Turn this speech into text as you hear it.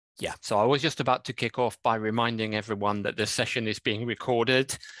Yeah, so I was just about to kick off by reminding everyone that this session is being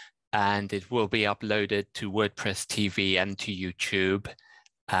recorded and it will be uploaded to WordPress TV and to YouTube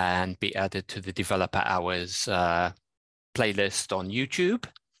and be added to the Developer Hours playlist on YouTube.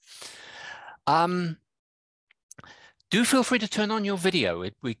 Do feel free to turn on your video.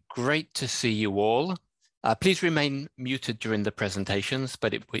 It'd be great to see you all. Please remain muted during the presentations,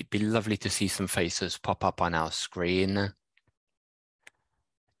 but it would be lovely to see some faces pop up on our screen.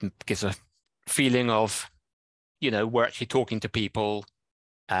 It gives a feeling of, you know, we're actually talking to people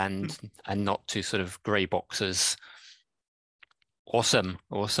and not to sort of grey boxes. Awesome,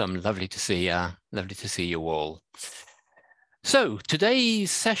 awesome, lovely to see you all. So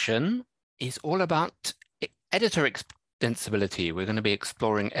today's session is all about editor extensibility. We're going to be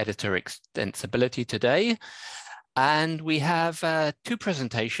exploring editor extensibility today. And we have two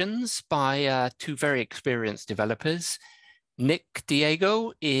presentations by two very experienced developers. Nick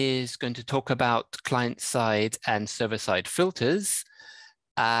Diego is going to talk about client-side and server-side filters.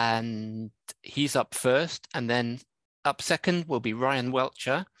 And he's up first. And then up second will be Ryan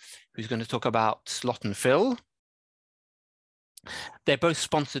Welcher, who's going to talk about SlotFill. They're both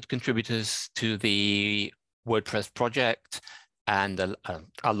sponsored contributors to the WordPress project and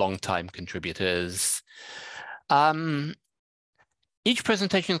are long-time contributors. Each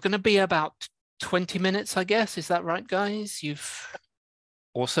presentation is going to be about 20 minutes, I guess. Is that right, guys?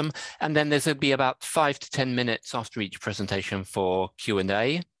 Awesome. And then there's going to be about 5 to 10 minutes after each presentation for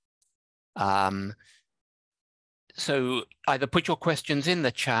Q&A. So either put your questions in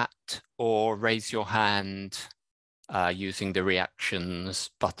the chat or raise your hand using the reactions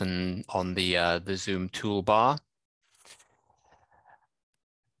button on the Zoom toolbar.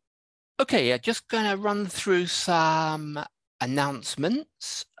 Okay, I'm just going to run through some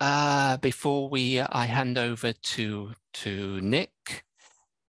announcements before I hand over to Nick.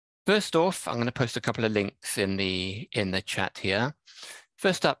 First off, I'm going to post a couple of links in the chat here.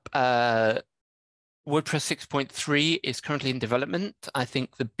 First up, WordPress 6.3 is currently in development. I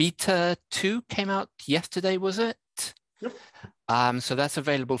think the beta 2 came out yesterday, was it? Yep. So that's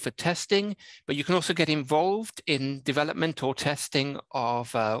available for testing, but you can also get involved in development or testing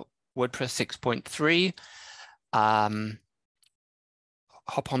of WordPress 6.3.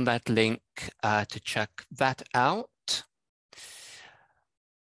 Hop on that link to check that out.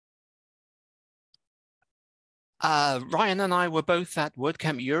 Ryan and I were both at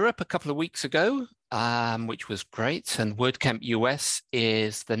WordCamp Europe a couple of weeks ago, which was great. And WordCamp US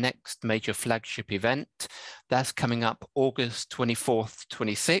is the next major flagship event. That's coming up August 24th,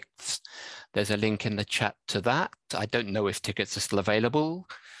 26th. There's a link in the chat to that. I don't know if tickets are still available,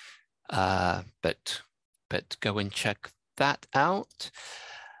 but go and check that out.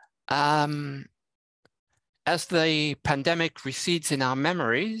 As the pandemic recedes in our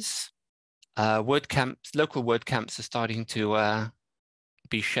memories, local WordCamps are starting to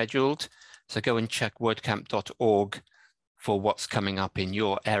be scheduled. So go and check wordcamp.org for what's coming up in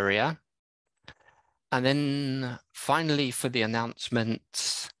your area. And then finally for the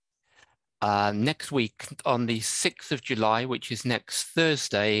announcements, next week on the 6th of July, which is next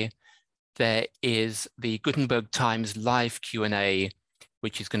Thursday, there is the Gutenberg Times live Q&A,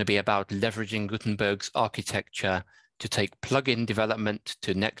 which is going to be about leveraging Gutenberg's architecture to take plugin development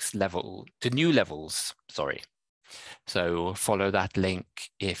to new levels, sorry. So follow that link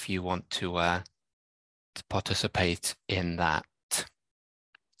if you want to participate in that.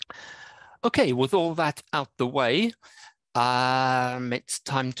 Okay, with all that out the way, it's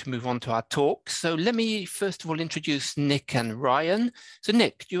time to move on to our talk. So let me first of all introduce Nick and Ryan. So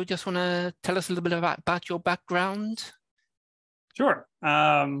Nick, do you just want to tell us a little bit about your background? Sure.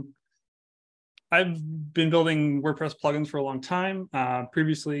 I've been building WordPress plugins for a long time.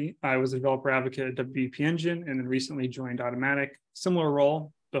 Previously, I was a developer advocate at WP Engine and then recently joined Automatic. Similar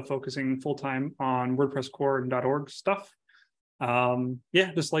role, but focusing full-time on WordPress core and .org stuff.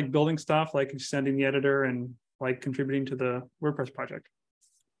 Yeah, just like building stuff, like extending the editor and like contributing to the WordPress project.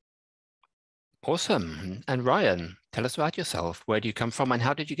 Awesome. And Ryan, tell us about yourself. Where do you come from and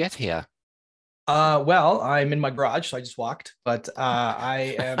how did you get here? Well, I'm in my garage, so I just walked, but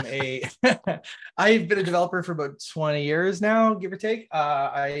I am I've been a developer for about 20 years now, give or take.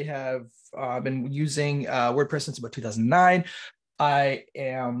 I have been using WordPress since about 2009. I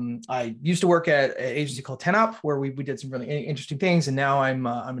used to work at an agency called 10up, where we did some really interesting things, and now I'm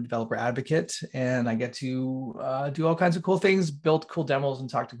a developer advocate, and I get to do all kinds of cool things, build cool demos, and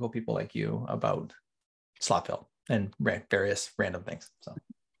talk to cool people like you about SlotFill and various random things. So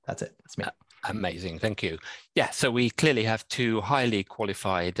that's it. That's me. Amazing, thank you. Yeah, so we clearly have two highly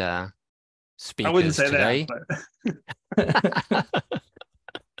qualified speakers I wouldn't say today. that, but...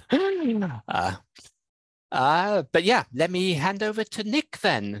 But yeah, let me hand over to Nick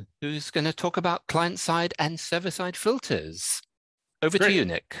then, who's going to talk about client-side and server-side filters. Over to you,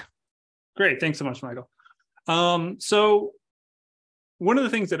 Nick. Great. Thanks so much, Michael. So one of the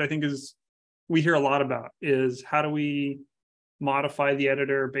things that I think we hear a lot about is how do we modify the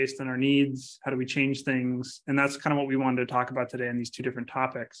editor based on our needs? How do we change things? And that's kind of what we wanted to talk about today in these two different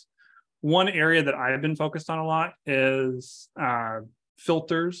topics. One area that I've been focused on a lot is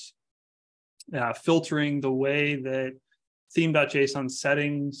filters, filtering the way that theme.json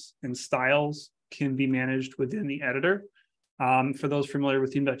settings and styles can be managed within the editor. For those familiar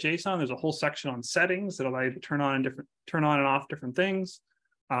with theme.json, there's a whole section on settings that allow you to turn on and off different things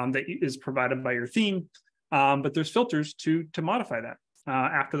that is provided by your theme. But there's filters to modify that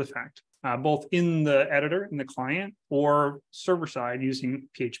after the fact, both in the editor, in the client, or server-side using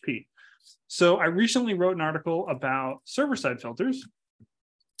PHP. So I recently wrote an article about server-side filters,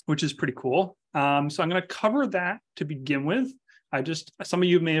 which is pretty cool. So I'm going to cover that to begin with. Some of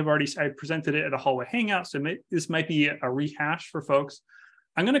you may have I presented it at a hallway hangout, so this might be a rehash for folks.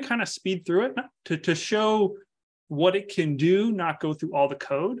 I'm going to kind of speed through it to show what it can do, not go through all the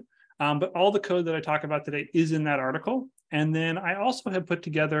code. But all the code that I talk about today is in that article. And then I also have put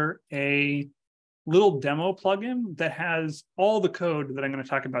together a little demo plugin that has all the code that I'm going to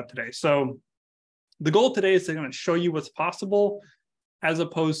talk about today. So the goal today is to kind of show you what's possible as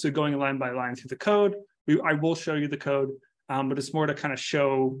opposed to going line by line through the code. I will show you the code, but it's more to kind of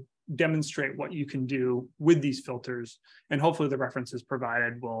demonstrate what you can do with these filters. And hopefully the references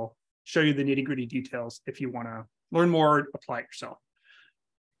provided will show you the nitty-gritty details if you want to learn more, apply it yourself.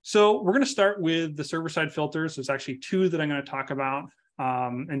 So we're going to start with the server-side filters. There's actually two that I'm going to talk about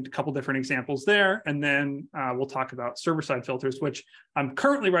and a couple different examples there. And then we'll talk about server-side filters, which I'm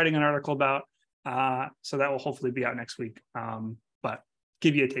currently writing an article about. So that will hopefully be out next week, but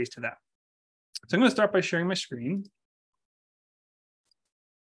give you a taste of that. So I'm going to start by sharing my screen.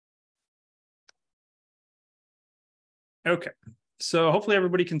 Okay, so hopefully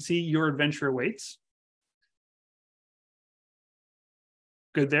everybody can see your adventure awaits.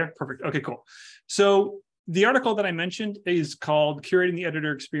 Good there, perfect. Okay, cool. So the article that I mentioned is called Curating the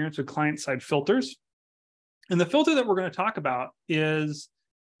Editor Experience with Client-Side Filters. And the filter that we're going to talk about it's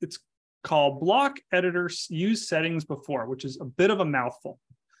called Block Editors Use Settings Before, which is a bit of a mouthful.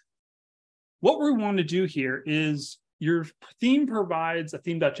 What we want to do here is your theme provides a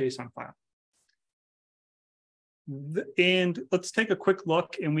theme.json file. And let's take a quick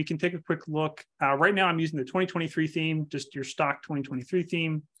look, and we can take a quick look. Right now, I'm using the 2023 theme, just your stock 2023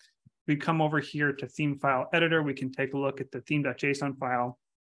 theme. We come over here to theme file editor. We can take a look at the theme.json file.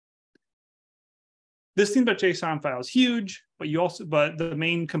 This theme.json file is huge, but the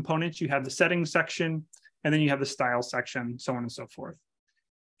main components, you have the settings section, and then you have the style section, so on and so forth.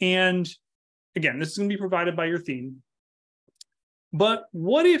 And again, this is going to be provided by your theme. But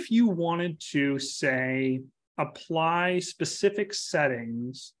what if you wanted to, say, apply specific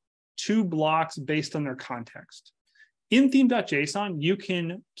settings to blocks based on their context? In theme.json, you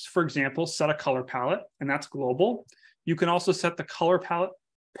can, for example, set a color palette, and that's global. You can also set the color palette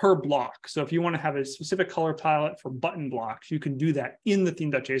per block. So if you want to have a specific color palette for button blocks, you can do that in the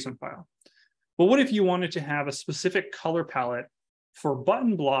theme.json file. But what if you wanted to have a specific color palette for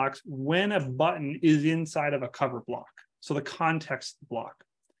button blocks when a button is inside of a cover block? So the context block.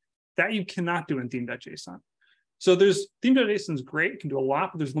 That you cannot do in theme.json. So theme.json is great, it can do a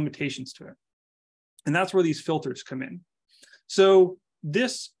lot, but there's limitations to it. And that's where these filters come in. So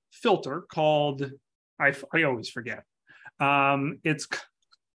this filter called, I always forget. Let's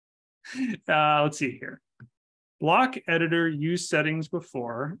see here. Block editor use settings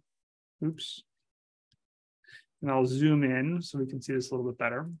before. Oops. And I'll zoom in so we can see this a little bit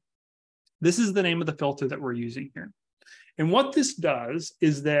better. This is the name of the filter that we're using here. And what this does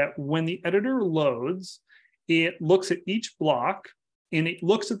is that when the editor loads, it looks at each block and it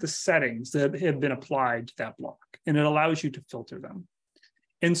looks at the settings that have been applied to that block, and it allows you to filter them.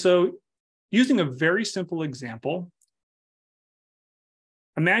 And so using a very simple example,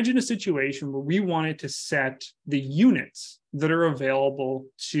 imagine a situation where we wanted to set the units that are available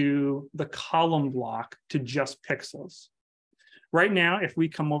to the column block to just pixels. Right now, if we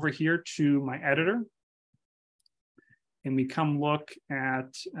come over here to my editor and we come look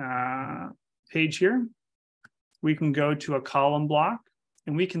at page here, we can go to a column block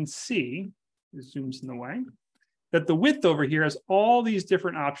and we can see, it zooms in the way, that the width over here has all these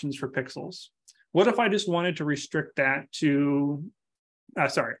different options for pixels. What if I just wanted to restrict that to,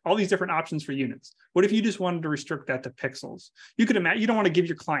 all these different options for units? What if you just wanted to restrict that to pixels? You could imagine, you don't want to give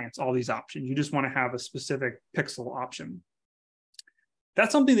your clients all these options. You just want to have a specific pixel option.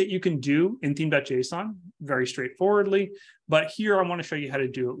 That's something that you can do in theme.json very straightforwardly, but here I want to show you how to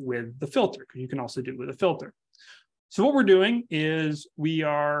do it with the filter, because you can also do it with a filter. So what we're doing is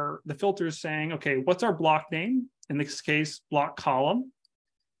the filter is saying, okay, what's our block name? In this case, block column.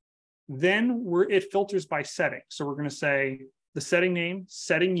 Then it filters by setting. So we're going to say the setting name,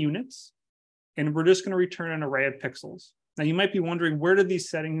 setting units, and we're just going to return an array of pixels. Now you might be wondering, where did these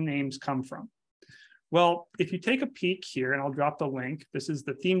setting names come from? Well, if you take a peek here, and I'll drop the link, this is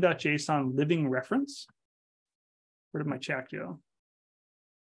the theme.json living reference. Where did my chat go?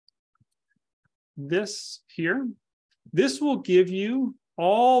 This here, this will give you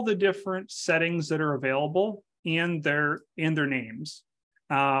all the different settings that are available and their names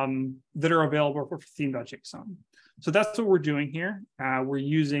that are available for theme.json. So that's what we're doing here. We're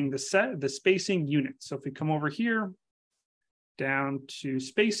using the spacing unit. So if we come over here down to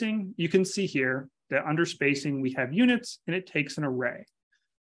spacing, you can see here that under spacing, we have units and it takes an array.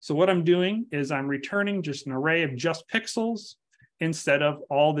 So what I'm doing is I'm returning just an array of just pixels instead of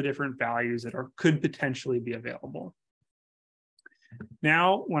all the different values that could potentially be available.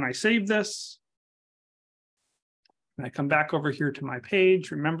 Now, when I save this, and I come back over here to my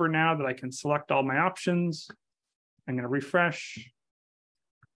page, remember now that I can select all my options. I'm going to refresh,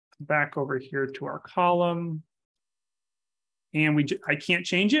 back over here to our column. And I can't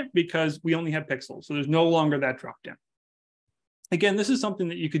change it because we only have pixels. So there's no longer that dropdown. Again, this is something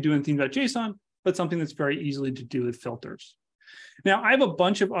that you could do in theme.json, but something that's very easily to do with filters. Now, I have a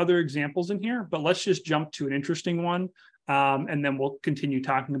bunch of other examples in here, but let's just jump to an interesting one, and then we'll continue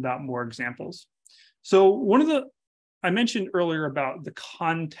talking about more examples. So I mentioned earlier about the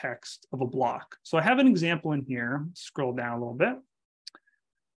context of a block. So I have an example in here. Scroll down a little bit.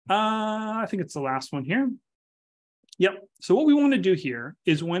 I think it's the last one here. Yep. So what we want to do here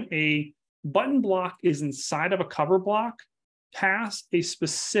is when a button block is inside of a cover block, pass a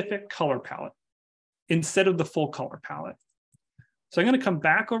specific color palette instead of the full color palette. So I'm going to come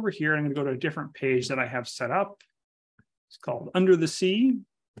back over here. I'm going to go to a different page that I have set up. It's called Under the Sea.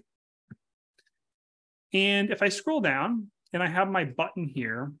 And if I scroll down and I have my button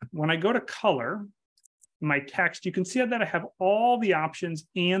here, when I go to color, my text, you can see that I have all the options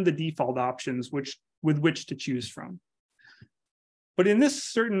and the default options with which to choose from. But in this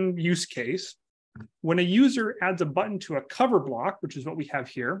certain use case, when a user adds a button to a cover block, which is what we have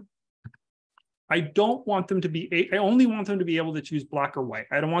here, I only want them to be able to choose black or white.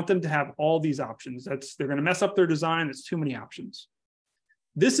 I don't want them to have all these options. They're going to mess up their design. It's too many options.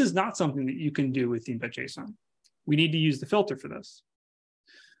 This is not something that you can do with theme.json. We need to use the filter for this.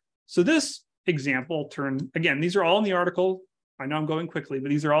 So this example again, these are all in the article. I know I'm going quickly, but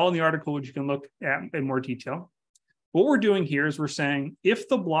these are all in the article, which you can look at in more detail. What we're doing here is we're saying, if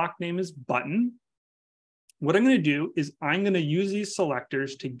the block name is button, what I'm going to do is I'm going to use these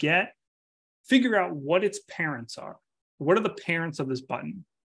selectors to figure out what its parents are. What are the parents of this button?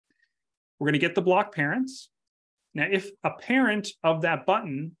 We're going to get the block parents. Now, if a parent of that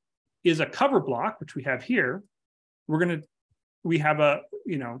button is a cover block, which we have here,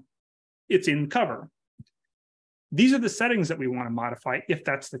 it's in cover. These are the settings that we want to modify if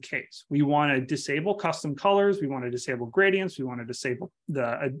that's the case. We want to disable custom colors. We want to disable gradients. We want to disable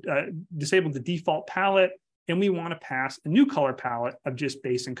the default palette. And we want to pass a new color palette of just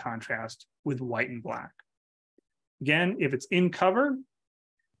base and contrast with white and black. Again, if it's in cover,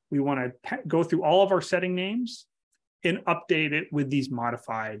 we want to go through all of our setting names and update it with these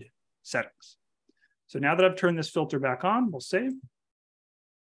modified settings. So now that I've turned this filter back on, we'll save.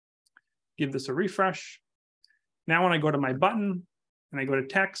 Give this a refresh. Now when I go to my button and I go to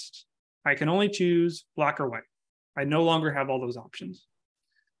text, I can only choose black or white. I no longer have all those options.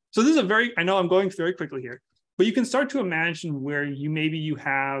 So this is I know I'm going very quickly here, but you can start to imagine where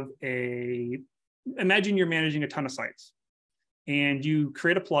imagine you're managing a ton of sites and you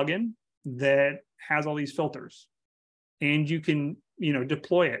create a plugin that has all these filters and you can,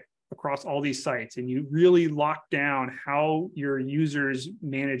 deploy it across all these sites and you really lock down how your users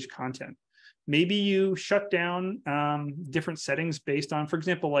manage content. Maybe you shut down different settings based on, for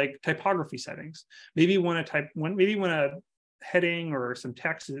example, like typography settings. Maybe when a heading or some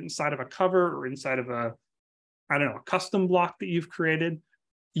text is inside of a cover or inside of a custom block that you've created,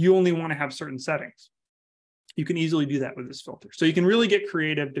 you only want to have certain settings. You can easily do that with this filter. So you can really get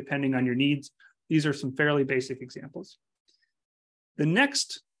creative depending on your needs. These are some fairly basic examples. The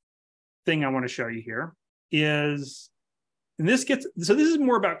next thing I want to show you here is, this is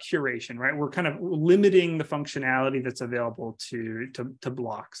more about curation, right? We're kind of limiting the functionality that's available to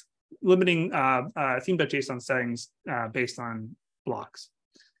blocks, limiting theme.json settings based on blocks.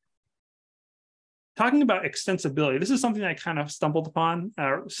 talking about extensibility, this is something I kind of stumbled upon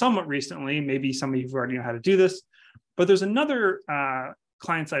somewhat recently. Maybe some of you already know how to do this, but there's another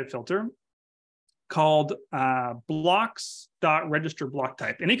client-side filter called blocks.register block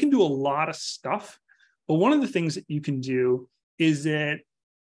type, and it can do a lot of stuff. But one of the things that you can do is that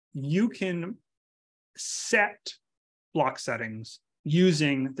you can set block settings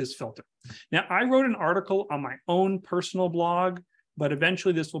using this filter. Now, I wrote an article on my own personal blog, but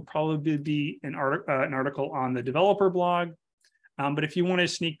eventually this will probably be an article on the developer blog. But if you want a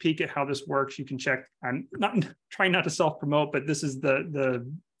sneak peek at how this works, you can check. I'm not trying not to self-promote, but this is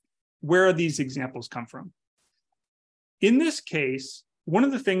where these examples come from. In this case, one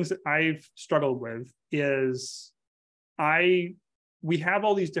of the things that I've struggled with is we have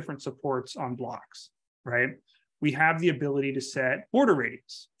all these different supports on blocks, right? We have the ability to set border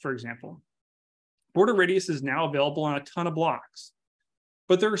radius, for example. Border radius is now available on a ton of blocks,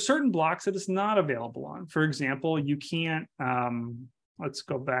 but there are certain blocks that it's not available on. For example, you can't, let's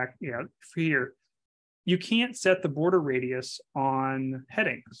go back, here. You can't set the border radius on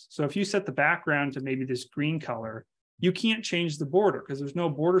headings. So if you set the background to maybe this green color, you can't change the border because there's no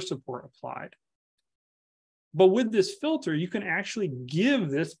border support applied. But with this filter, you can actually give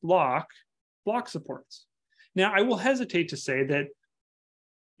this block supports. Now, I will hesitate to say that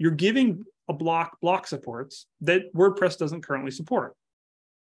you're giving a block supports that WordPress doesn't currently support.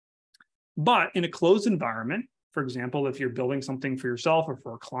 But in a closed environment, for example, if you're building something for yourself or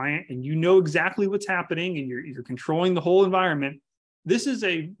for a client and you know exactly what's happening and you're controlling the whole environment, this is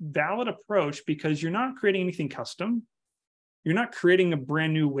a valid approach because you're not creating anything custom. You're not creating a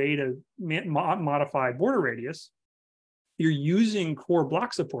brand new way to modify border radius. You're using core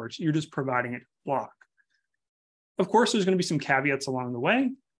block supports. You're just providing it block. Of course, there's going to be some caveats along the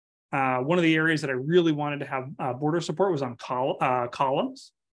way. One of the areas that I really wanted to have border support was on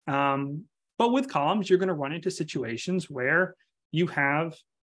columns. But with columns, you're going to run into situations where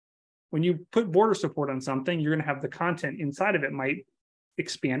when you put border support on something, you're going to have the content inside of it might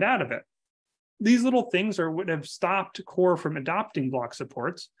expand out of it. These little things would have stopped core from adopting block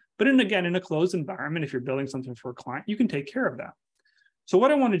supports. But again, in a closed environment, if you're building something for a client, you can take care of that. So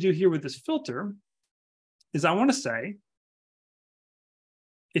what I want to do here with this filter is I want to say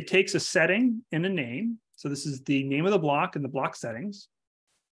it takes a setting and a name. So this is the name of the block and the block settings.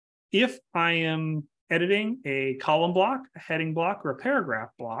 If I am editing a column block, a heading block, or a paragraph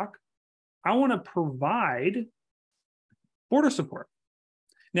block, I want to provide border support.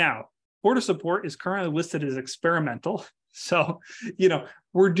 Now, border support is currently listed as experimental. So,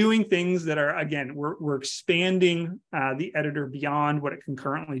 we're doing things that are, again, we're expanding the editor beyond what it can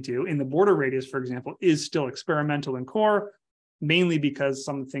currently do. And the border radius, for example, is still experimental in core, mainly because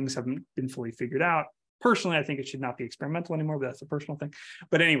some things haven't been fully figured out. Personally, I think it should not be experimental anymore, but that's a personal thing.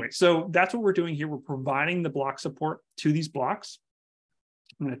 But anyway, so that's what we're doing here. We're providing the block support to these blocks.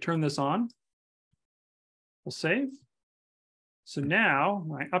 I'm going to turn this on. We'll save. So now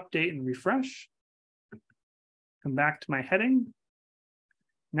I update and refresh. Come back to my heading.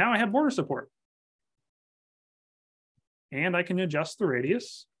 Now I have border support. And I can adjust the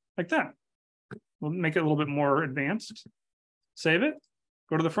radius like that. We'll make it a little bit more advanced. Save it.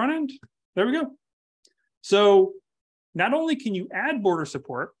 Go to the front end. There we go. So not only can you add border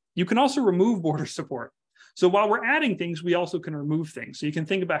support, you can also remove border support. So while we're adding things, we also can remove things. So you can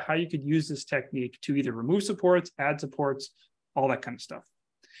think about how you could use this technique to either remove supports, add supports, all that kind of stuff.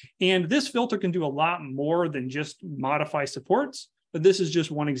 And this filter can do a lot more than just modify supports, but this is just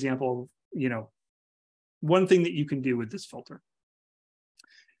one example of, one thing that you can do with this filter.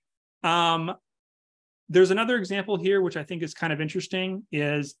 There's another example here, which I think is kind of interesting,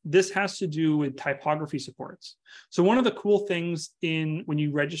 is this has to do with typography supports. So one of the cool things when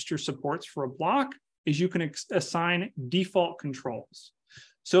you register supports for a block is you can assign default controls.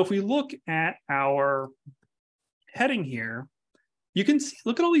 So if we look at our heading here, you can see,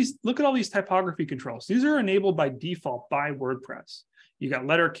 look at all these typography controls. These are enabled by default by WordPress. You got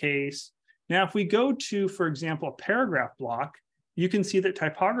lettercase. Now, if we go to, for example, a paragraph block, you can see that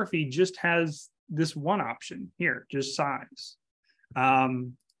typography just has this one option here, just size.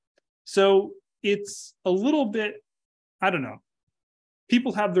 So it's a little bit, I don't know.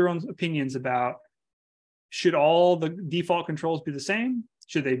 People have their own opinions about, should all the default controls be the same?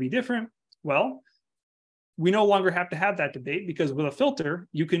 Should they be different? Well, we no longer have to have that debate because with a filter,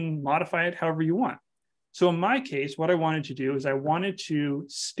 you can modify it however you want. So in my case, what I wanted to do is I wanted to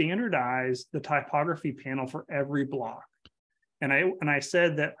standardize the typography panel for every block. And I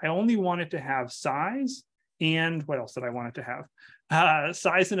said that I only wanted to have size and what else did I want it to have?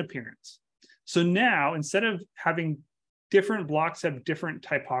 Size and appearance. So now, instead of having different blocks have different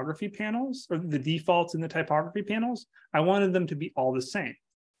typography panels, or the defaults in the typography panels. I wanted them to be all the same.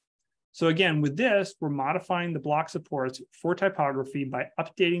 So again, with this, we're modifying the block supports for typography by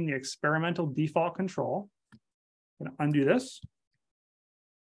updating the experimental default control. I'm going to undo this,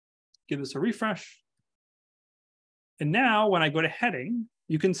 give this a refresh. And now when I go to heading,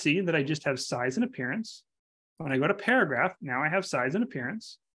 you can see that I just have size and appearance. When I go to paragraph, now I have size and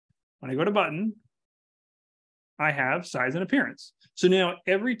appearance. When I go to button, I have size and appearance. So now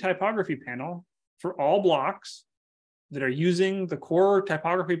every typography panel for all blocks that are using the core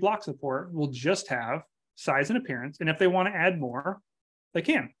typography block support will just have size and appearance. And if they want to add more, they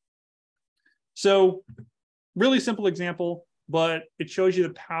can. So really simple example, but it shows you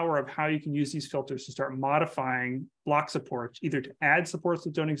the power of how you can use these filters to start modifying block supports, either to add supports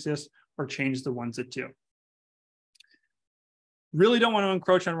that don't exist or change the ones that do. Really don't want to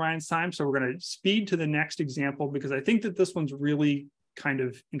encroach on Ryan's time, so we're going to speed to the next example because I think that this one's really kind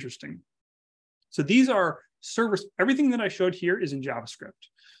of interesting. So these are servers. Everything that I showed here is in JavaScript.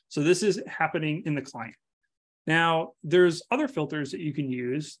 So this is happening in the client. Now, there's other filters that you can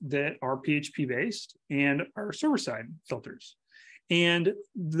use that are PHP based and are server-side filters. And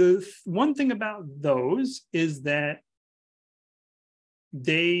the one thing about those is that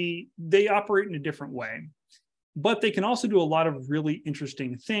they operate in a different way. But they can also do a lot of really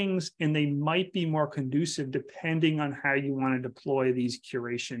interesting things, and they might be more conducive depending on how you want to deploy these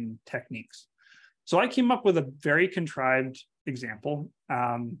curation techniques. So I came up with a very contrived example.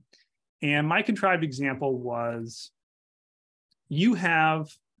 And my contrived example was, you have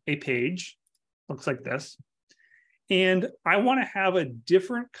a page, looks like this, and I want to have a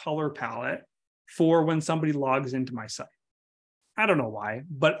different color palette for when somebody logs into my site. I don't know why,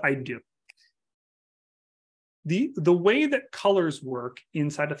 but I do. The way that colors work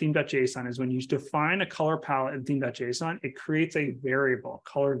inside of theme.json is when you define a color palette in theme.json, it creates a variable,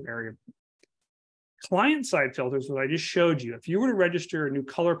 color variable. Client-side filters, what I just showed you, if you were to register a new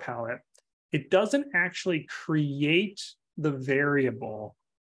color palette, it doesn't actually create the variable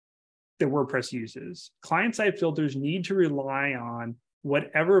that WordPress uses. Client-side filters need to rely on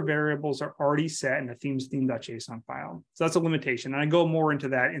whatever variables are already set in the theme's theme.json file. So that's a limitation, and I go more into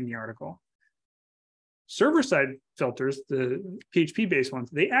that in the article. Server-side filters, the PHP-based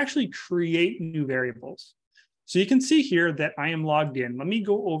ones, they actually create new variables. So you can see here that I am logged in. Let me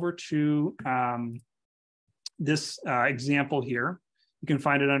go over to this example here. You can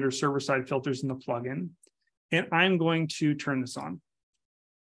find it under server-side filters in the plugin. And I'm going to turn this on.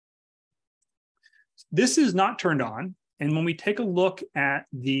 This is not turned on. And when we take a look at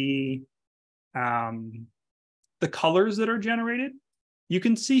the colors that are generated, you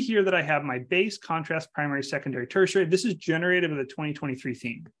can see here that I have my base, contrast, primary, secondary, tertiary. This is generated with a 2023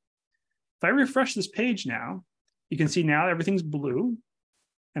 theme. If I refresh this page now, you can see now everything's blue.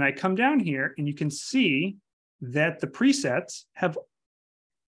 And I come down here and you can see that the presets have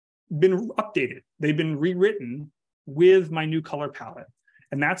been updated. They've been rewritten with my new color palette.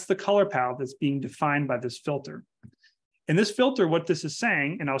 And that's the color palette that's being defined by this filter. And this filter, what this is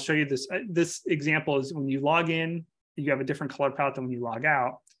saying, and I'll show you this, this example is when you log in, you have a different color palette than when you log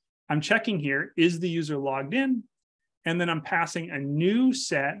out. I'm checking here, is the user logged in? And then I'm passing a new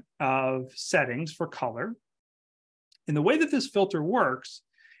set of settings for color. And the way that this filter works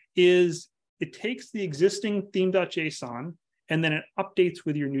is it takes the existing theme.json and then it updates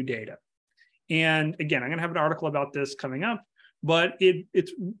with your new data. And again, I'm going to have an article about this coming up, but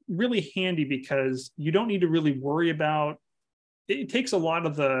it's really handy because you don't need to really worry about, it takes a lot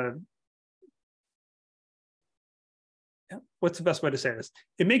of the, what's the best way to say this?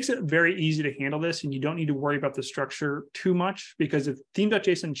 It makes it very easy to handle this, and you don't need to worry about the structure too much, because if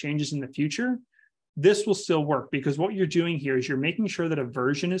theme.json changes in the future, this will still work, because what you're doing here is you're making sure that a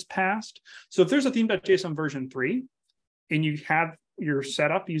version is passed. So if there's a theme.json version 3 and you have your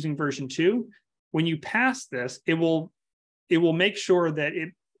setup using version 2, when you pass this, it will make sure that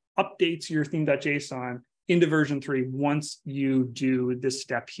it updates your theme.json into version 3 once you do this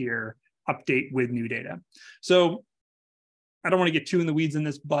step here, update with new data. So I don't want to get too in the weeds in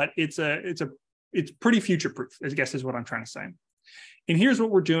this, but it's pretty future-proof, I guess is what I'm trying to say. And here's what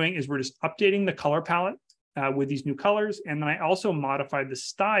we're doing is we're just updating the color palette with these new colors. And then I also modified the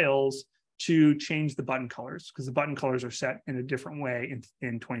styles to change the button colors, because the button colors are set in a different way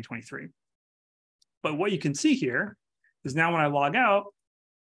in 2023. But what you can see here is now when I log out,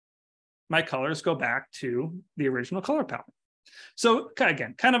 my colors go back to the original color palette. So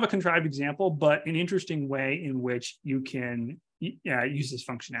again, kind of a contrived example, but an interesting way in which you can use this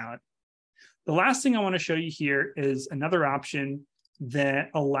functionality. The last thing I want to show you here is another option that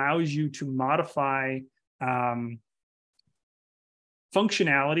allows you to modify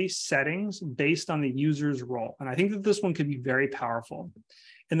functionality settings based on the user's role. And I think that this one could be very powerful.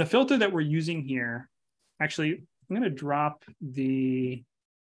 And the filter that we're using here, actually, I'm going to drop the.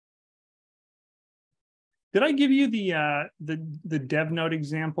 Did I give you the dev node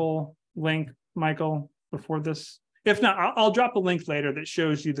example link, Michael, before this? If not, I'll drop a link later that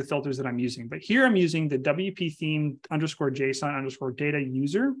shows you the filters that I'm using. But here I'm using the WP theme _JSON _data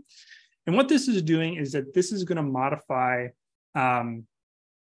user. And what this is doing is that this is going to modify.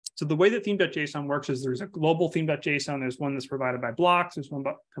 So the way that theme.json works is there's a global theme.json. There's one that's provided by blocks. There's one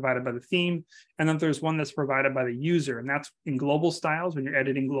provided by the theme. And then there's one that's provided by the user. And that's in global styles. When you're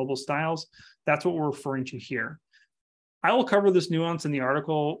editing global styles, that's what we're referring to here. I will cover this nuance in the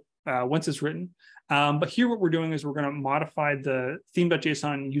article once it's written. But here what we're doing is we're going to modify the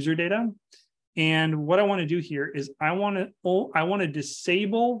theme.json user data. And what I want to do here is I want to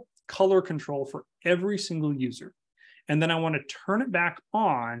disable color control for every single user. And then I want to turn it back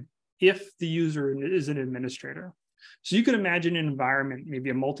on if the user is an administrator. So you can imagine an environment,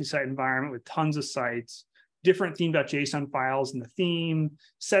 maybe a multi-site environment with tons of sites, different theme.json files in the theme,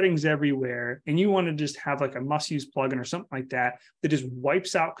 settings everywhere. And you want to just have like a must-use plugin or something like that that just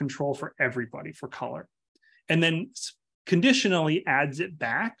wipes out control for everybody for color. And then conditionally adds it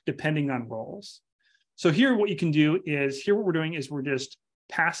back depending on roles. So here what you can do is, here what we're doing is we're just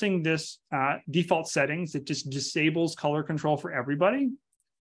passing this default settings that just disables color control for everybody.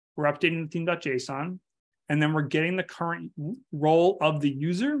 We're updating the theme.json, and then we're getting the current role of the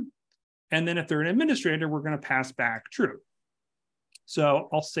user. And then if they're an administrator, we're going to pass back true. So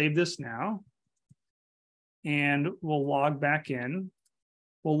I'll save this now, and we'll log back in.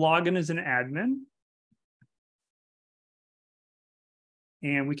 We'll log in as an admin.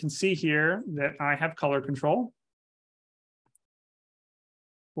 And we can see here that I have color control.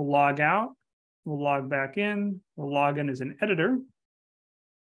 We'll log out, we'll log back in, we'll log in as an editor.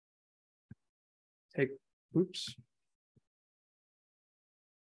 Oops.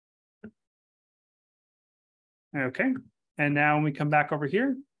 Okay, and now when we come back over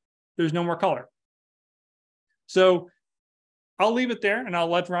here, there's no more color. So I'll leave it there and I'll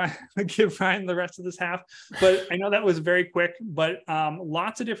let Ryan give Ryan the rest of this half. But I know that was very quick, but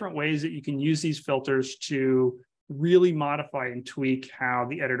lots of different ways that you can use these filters to really modify and tweak how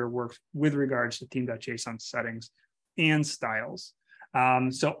the editor works with regards to theme.json settings and styles.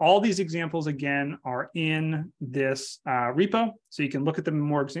 So all these examples, again, are in this repo. So you can look at them in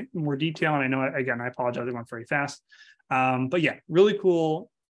more detail. And I know, again, I apologize, I went very fast. But yeah, really cool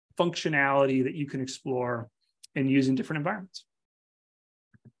functionality that you can explore and use in different environments.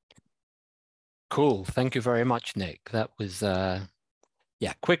 Cool. Thank you very much, Nick. That was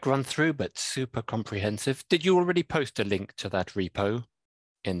yeah, quick run through, but super comprehensive. Did you already post a link to that repo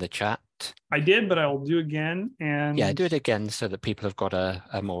in the chat? I did, but I'll do again. And yeah, do it again so that people have got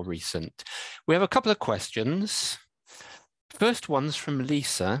a more recent. We have a couple of questions. First one's from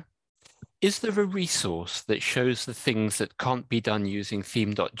Lisa. Is there a resource that shows the things that can't be done using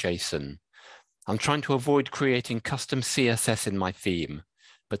theme.json? I'm trying to avoid creating custom CSS in my theme,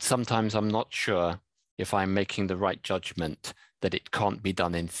 but sometimes I'm not sure if I'm making the right judgment that it can't be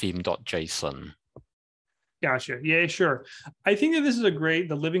done in theme.json. Gotcha. Yeah, sure. I think that this is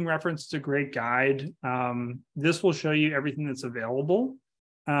the living reference is a great guide. This will show you everything that's available.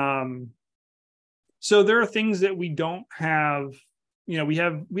 So there are things that we don't have, you know, we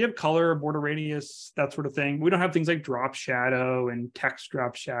have color, border radius, that sort of thing. We don't have things like drop shadow and text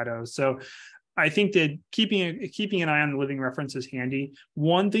drop shadow. So I think that keeping an eye on the living reference is handy.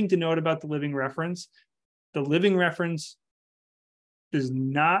 One thing to note about the living reference does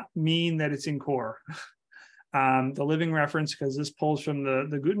not mean that it's in core. The living reference, because this pulls from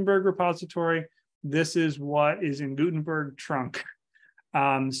the Gutenberg repository, this is what is in Gutenberg trunk.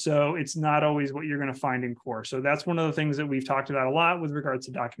 So it's not always what you're going to find in core. So that's one of the things that we've talked about a lot with regards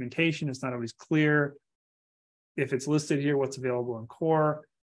to documentation. It's not always clear if it's listed here, what's available in core.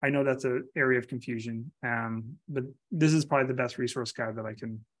 I know that's an area of confusion, but this is probably the best resource guide that I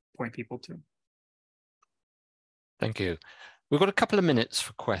can point people to. Thank you. We've got a couple of minutes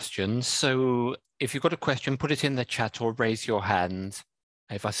for questions. So if you've got a question, put it in the chat or raise your hand.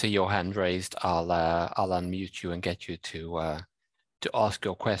 If I see your hand raised, I'll unmute you and get you to ask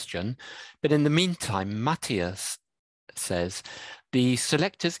your question. But in the meantime, Matthias says, the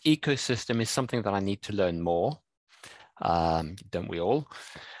selectors ecosystem is something that I need to learn more. Don't we all?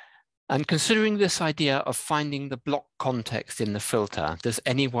 And considering this idea of finding the block context in the filter, does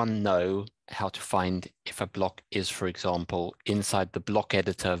anyone know how to find if a block is, for example, inside the block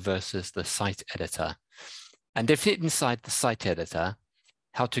editor versus the site editor? And if it's inside the site editor,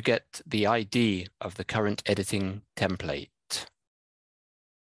 how to get the ID of the current editing template?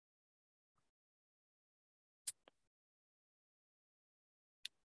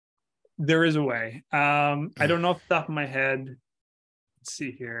 there is a way. I don't know off the top of my head. Let's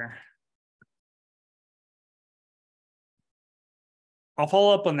see here. I'll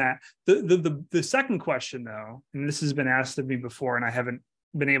follow up on that. The second question, though, and this has been asked of me before, and I haven't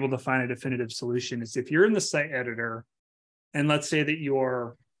been able to find a definitive solution, is if you're in the site editor, and let's say that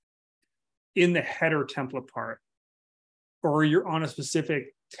you're in the header template part, or you're on a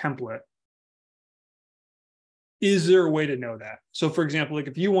specific template, is there a way to know that? So for example, like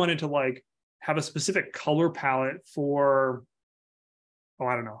if you wanted to like have a specific color palette for, oh,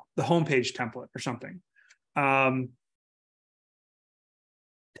 I don't know, the homepage template or something.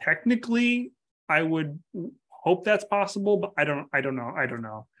 Technically, I would hope that's possible, but I don't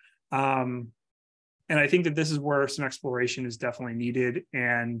know. And I think that this is where some exploration is definitely needed.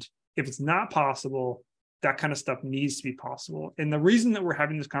 And if it's not possible, that kind of stuff needs to be possible. And the reason that we're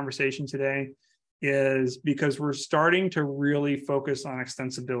having this conversation today is because we're starting to really focus on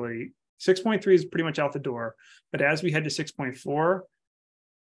extensibility. 6.3 is pretty much out the door, but as we head to 6.4,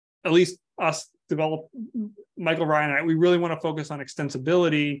 at least us Michael, Ryan, and I, we really want to focus on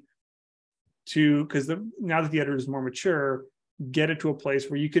extensibility because now that the editor is more mature, get it to a place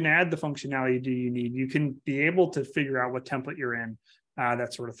where you can add the functionality you need. You can be able to figure out what template you're in,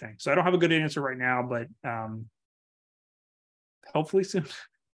 that sort of thing. So I don't have a good answer right now, but hopefully soon.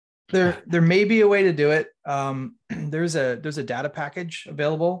 There may be a way to do it. There's a data package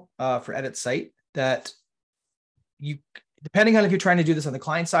available for Edit Site that you, depending on if you're trying to do this on the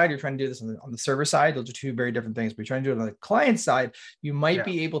client side, or you're trying to do this on the server side, those are two very different things. But you're trying to do it on the client side, you might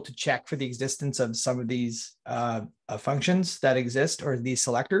be able to check for the existence of some of these functions that exist, or these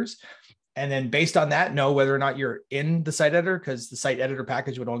selectors. And then based on that, know whether or not you're in the site editor, because the site editor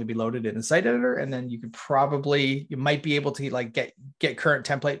package would only be loaded in the site editor. And then you might be able to like get current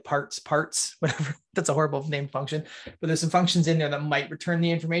template parts, whatever. That's a horrible named function, but there's some functions in there that might return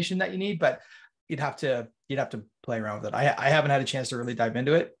the information that you need, but you'd have to play around with it. I haven't had a chance to really dive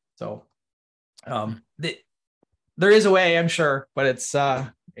into it. So there is a way, I'm sure, but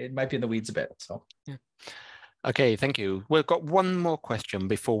it might be in the weeds a bit. So yeah. Okay, thank you. We've got one more question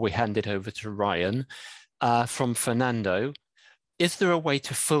before we hand it over to Ryan from Fernando. Is there a way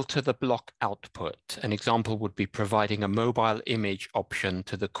to filter the block output? An example would be providing a mobile image option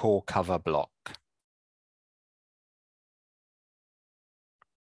to the core cover block.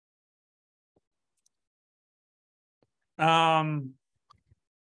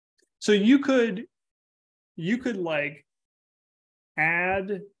 So you could like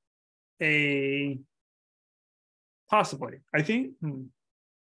add a, possibly, I think,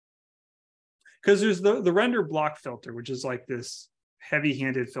 because there's the render block filter, which is like this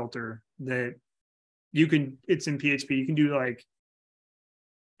heavy-handed filter that it's in PHP. You can do like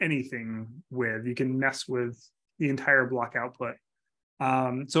anything with. You can mess with the entire block output.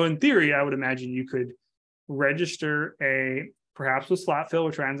 So in theory, I would imagine you could register perhaps with SlotFill,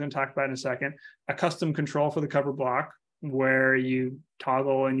 which Ryan's going to talk about in a second, a custom control for the cover block where you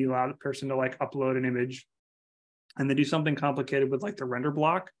toggle and you allow the person to like upload an image, and then do something complicated with like the render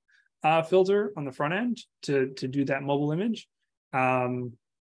block filter on the front end to do that mobile image.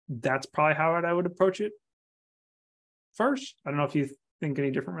 That's probably how I would approach it first. I don't know if you think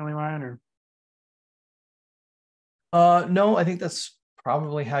any different, really, Ryan, or. No, I think that's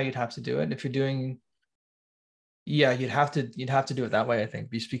probably how you'd have to do it. If you're doing, yeah, you'd have to do it that way, I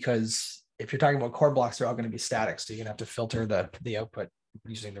think, just because if you're talking about core blocks, they're all going to be static. So you're going to have to filter the output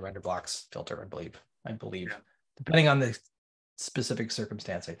using the render blocks filter, I believe. Yeah. Depending on the specific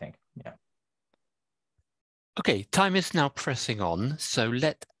circumstance, I think. Yeah. Okay, time is now pressing on. So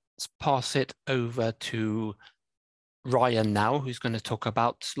let's pass it over to Ryan now, who's going to talk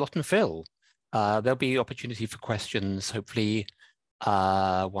about SlotFill. There'll be opportunity for questions, hopefully,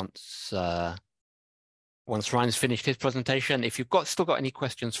 once Ryan's finished his presentation. If you've still got any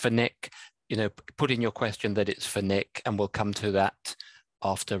questions for Nick, put in your question that it's for Nick, and we'll come to that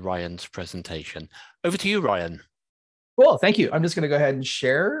after Ryan's presentation. Over to you, Ryan. Cool, thank you. I'm just going to go ahead and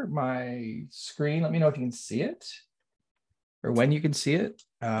share my screen. Let me know if you can see it, or when you can see it.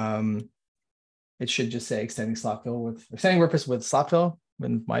 It should just say extending WordPress with SlotFill,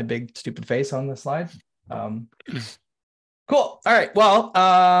 with my big stupid face on the slide. Cool. All right. Well,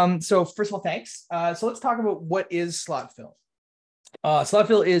 so first of all, thanks. So let's talk about what is SlotFill.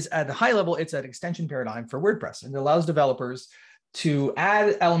 SlotFill is, at a high level, it's an extension paradigm for WordPress, and it allows developers to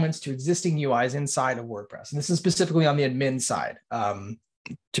add elements to existing UIs inside of WordPress. And this is specifically on the admin side,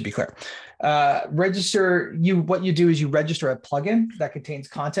 to be clear. What you do is you register a plugin that contains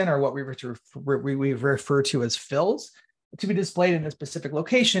content, or what we refer to as fills, to be displayed in a specific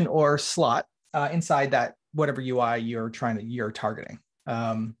location or slot inside that whatever UI you're targeting.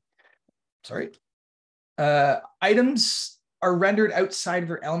 items are rendered outside of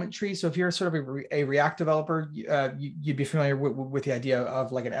your element tree. So if you're sort of a React developer, you'd be familiar with the idea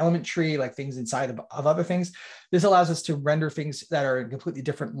of like an element tree, like things inside of other things. This allows us to render things that are in completely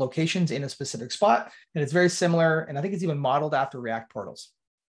different locations in a specific spot. And it's very similar. And I think it's even modeled after React portals.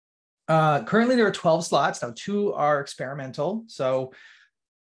 Currently, there are 12 slots. Now, 2 are experimental. So,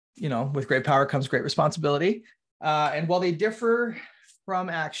 you know, with great power comes great responsibility. And while they differ from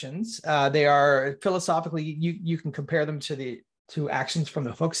actions, they are philosophically, you can compare them to actions from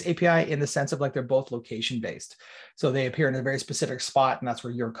the Focus API in the sense of like they're both location based. So they appear in a very specific spot, and that's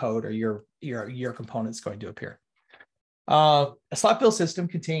where your code or your component is going to appear. A SlotFill system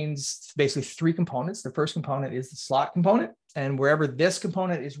contains basically 3 components. The first component is the slot component, and wherever this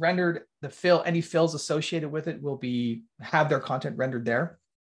component is rendered, any fills associated with it will have their content rendered there,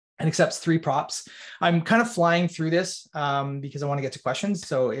 and accepts 3 props. I'm kind of flying through this because I want to get to questions.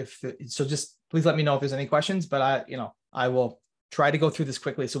 So just please let me know if there's any questions. But I will try to go through this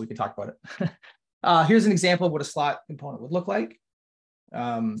quickly so we can talk about it. Here's an example of what a slot component would look like.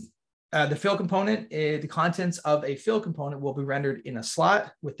 The fill component, the contents of a fill component will be rendered in a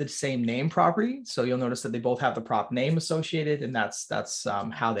slot with the same name property. So you'll notice that they both have the prop name associated, and that's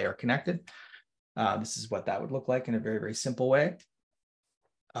how they are connected. This is what that would look like in a very, very simple way.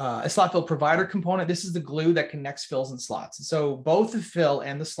 A SlotFill provider component, this is the glue that connects fills and slots. So both the fill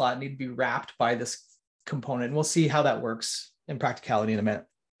and the slot need to be wrapped by this component. And we'll see how that works in practicality in a minute.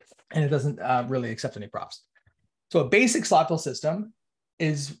 And it doesn't really accept any props. So a basic SlotFill system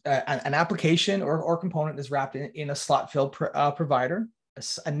is an application or component is wrapped in a SlotFill provider.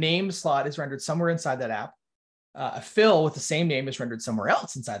 A named slot is rendered somewhere inside that app. A fill with the same name is rendered somewhere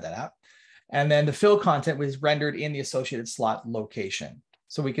else inside that app. And then the fill content was rendered in the associated slot location.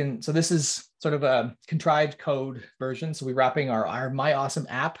 So this is sort of a contrived code version. So we're wrapping our My Awesome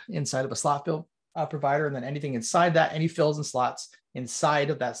app inside of a SlotFill provider, and then anything inside that, any fills and slots inside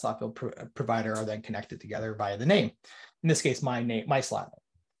of that SlotFill provider are then connected together via the name. In this case, my slot.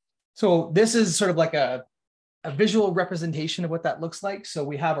 So this is sort of like a visual representation of what that looks like. So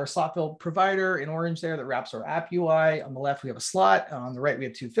we have our SlotFill provider in orange there that wraps our app UI. On the left, we have a slot. On the right, we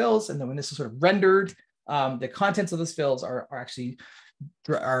have 2 fills. And then when this is sort of rendered, the contents of those fills are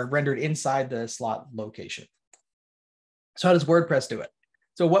rendered inside the slot location. So how does WordPress do it?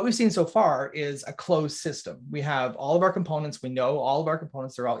 So what we've seen so far is a closed system. We have all of our components. We know all of our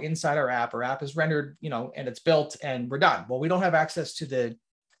components. They're all inside our app. Our app is rendered, and it's built, and we're done. Well, we don't have access to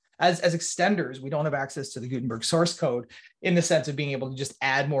as extenders, we don't have access to the Gutenberg source code in the sense of being able to just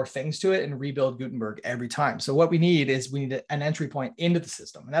add more things to it and rebuild Gutenberg every time. So what we need an entry point into the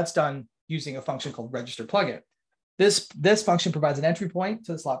system, and that's done using a function called register plugin. This function provides an entry point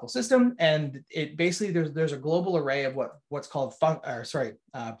to the SlotFill system, and it basically there's a global array of what's called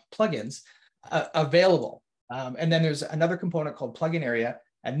plugins available, and then there's another component called plugin area,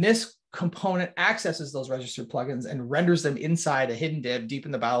 and this component accesses those registered plugins and renders them inside a hidden div deep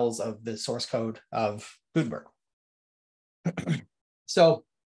in the bowels of the source code of Gutenberg. So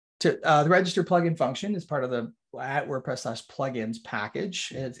the register plugin function is part of the @WordPress/plugins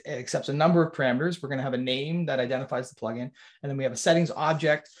package. It accepts a number of parameters. We're going to have a name that identifies the plugin, and then we have a settings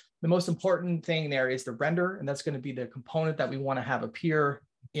object. The most important thing there is the render, and that's going to be the component that we want to have appear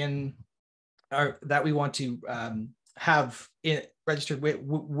in, or that we want to have it registered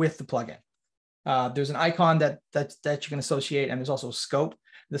with the plugin. There's an icon that you can associate, and there's also a scope.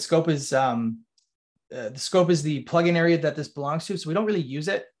 The scope is the plugin area that this belongs to, so we don't really use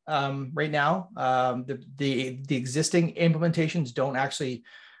it right now. The existing implementations don't actually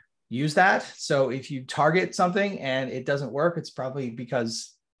use that. So if you target something and it doesn't work, it's probably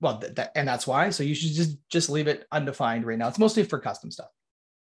because, well, and that's why. So you should just leave it undefined right now. It's mostly for custom stuff.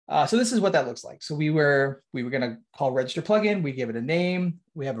 So this is what that looks like. So we were going to call register plugin. We give it a name.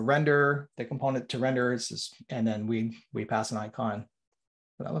 We have a render, the component to render, and then we pass an icon.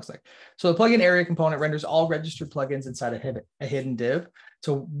 What that looks like. So the plugin area component renders all registered plugins inside a hidden div.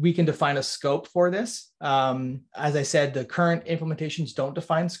 So we can define a scope for this. As I said, the current implementations don't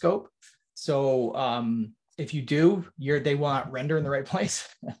define scope. So if you do, they will not render in the right place.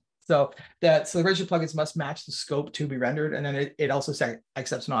 So the registered plugins must match the scope to be rendered, and then it also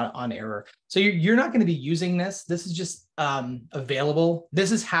accepts on error. So you're not going to be using this. This is just available.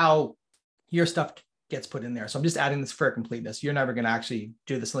 This is how your stuff gets put in there. So I'm just adding this for completeness. You're never going to actually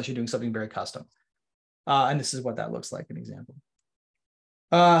do this unless you're doing something very custom. And this is what that looks like, an example.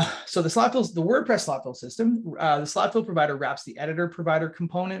 So the WordPress SlotFill system, the SlotFill provider wraps the editor provider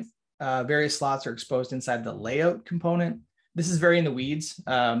component. Various slots are exposed inside the layout component. This is very in the weeds.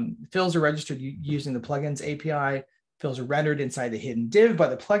 Fills are registered using the plugins API. fills are rendered inside the hidden div by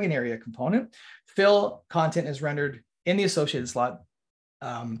the plugin area component. Fill content is rendered in the associated slot.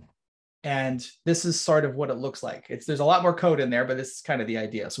 And this is sort of what it looks like. There's a lot more code in there, but this is kind of the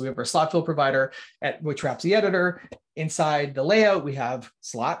idea. So we have our slot fill provider which wraps the editor. Inside the layout, we have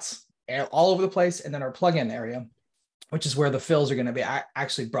slots all over the place, and then our plugin area, which is where the fills are going to be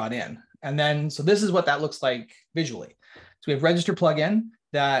actually brought in. And then, so this is what that looks like visually. So we have register plugin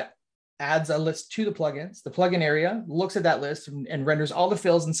that adds a list to the plugins. The plugin area looks at that list and renders all the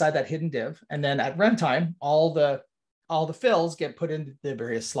fills inside that hidden div. And then at runtime, all the fills get put into the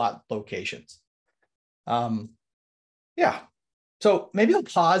various slot locations. Yeah. So maybe I'll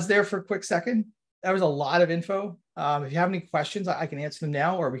pause there for a quick second. That was a lot of info. If you have any questions, I can answer them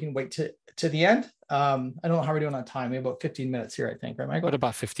now, or we can wait to the end. I don't know how we're doing on time. We have about 15 minutes here, I think, right, Michael? What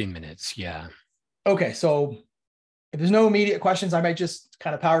about 15 minutes? Yeah. Okay. So if there's no immediate questions, I might just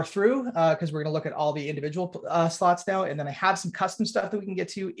kind of power through because we're going to look at all the individual slots now. And then I have some custom stuff that we can get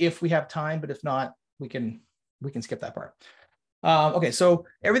to if we have time, but if not, we can skip that part. Okay, so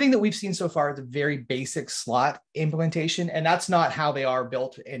everything that we've seen so far is a very basic slot implementation, and that's not how they are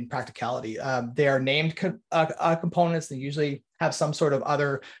built in practicality. They are named components. They usually have some sort of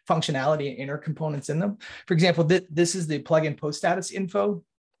other functionality and inner components in them. For example, this is the plugin post status info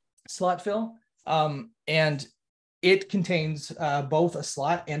slot fill, and it contains both a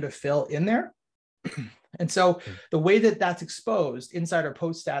slot and a fill in there. And so the way that that's exposed inside our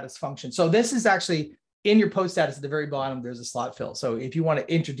post status function. So this is actually in your post status at the very bottom, there's a slot fill. So if you want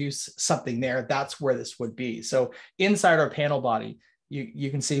to introduce something there, that's where this would be. So inside our panel body,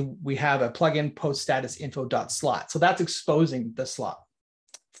 you can see we have a plugin post status info.slot. So that's exposing the slot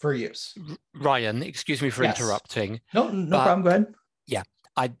for use. Ryan, excuse me for interrupting. No problem. Go ahead. Yeah,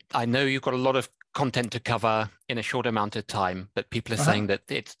 I know you've got a lot of content to cover in a short amount of time, but people are saying that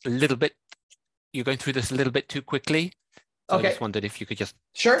it's a little bit, you're going through this a little bit too quickly. So I just wondered if you could just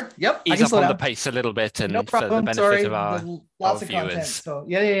ease up on the pace a little bit, and for the benefit of our viewers. Content. So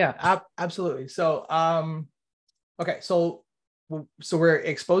yeah, absolutely. So okay, so we're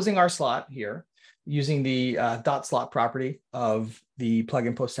exposing our slot here using the dot slot property of the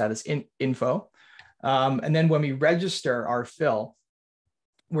plugin post status info, and then when we register our fill,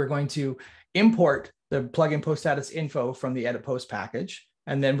 we're going to import the plugin post status info from the edit post package.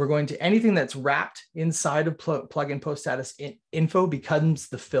 And then we're going to anything that's wrapped inside of plugin post status info becomes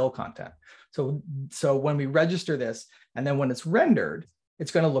the fill content. So when we register this, and then when it's rendered, it's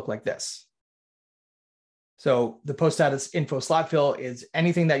going to look like this. So the post status info slot fill is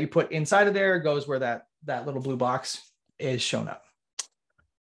anything that you put inside of there goes where that little blue box is shown up.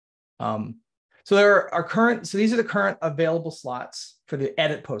 So these are the current available slots for the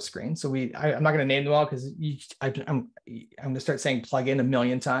edit post screen. So I'm not going to name them all because I'm going to start saying plugin a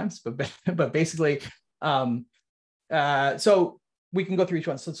million times, but basically, so we can go through each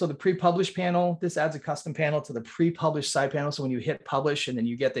one. So the pre-publish panel, this adds a custom panel to the pre-published side panel. So when you hit publish, and then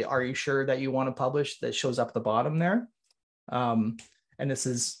you get the "Are you sure that you want to publish?" that shows up at the bottom there. And this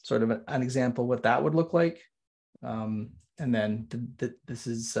is sort of an example what that would look like. And then this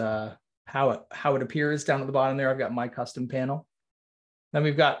is how it appears down at the bottom there. I've got my custom panel. Then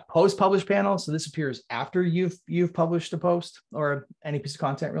we've got post publish panel. So this appears after you've published a post or any piece of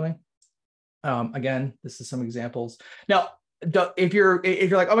content, really. Again, this is some examples. Now, if you're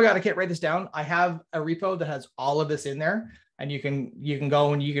like, oh my God, I can't write this down, I have a repo that has all of this in there, and you can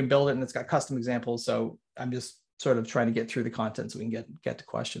go and you can build it, and it's got custom examples. So I'm just sort of trying to get through the content so we can get to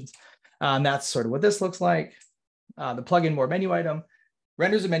questions. That's sort of what this looks like. The plugin more menu item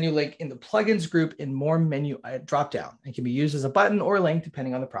renders a menu link in the plugins group in more menu dropdown, and can be used as a button or link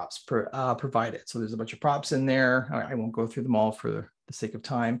depending on the props provided. So there's a bunch of props in there. I won't go through them all for the sake of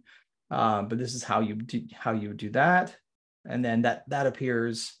time, but this is how you do that. And then that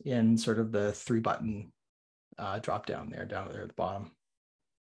appears in sort of the 3-button drop down there at the bottom.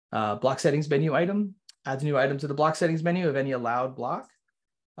 Block settings menu item adds a new item to the block settings menu of any allowed block.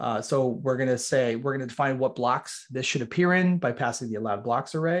 So we're going to define what blocks this should appear in by passing the allowed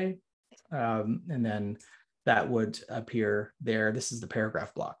blocks array. And then that would appear there. This is the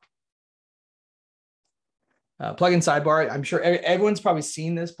paragraph block. Plugin sidebar. I'm sure everyone's probably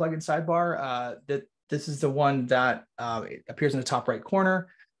seen this plugin sidebar. This is the one that it appears in the top right corner.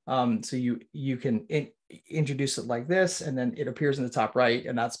 So you can introduce it like this, and then it appears in the top right,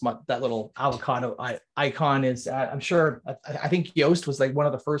 and that's that little avocado icon is. I'm sure. I think Yoast was like one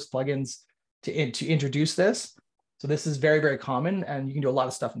of the first plugins to introduce this. So this is very, very common, and you can do a lot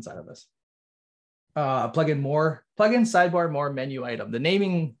of stuff inside of this. Plugin sidebar more menu item. The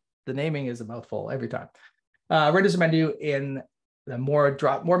naming is a mouthful every time. Renders a menu in more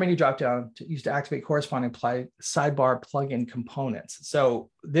menu dropdown used to activate corresponding sidebar plugin components. So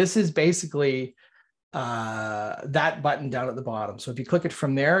this is basically that button down at the bottom. So if you click it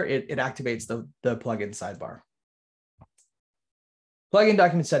from there, it activates the plugin sidebar. Plugin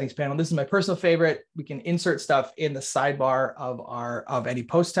document settings panel. This is my personal favorite. We can insert stuff in the sidebar of any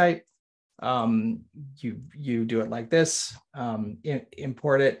post type. You do it like this,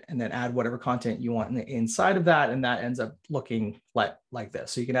 import it, and then add whatever content you want inside of that, and that ends up looking like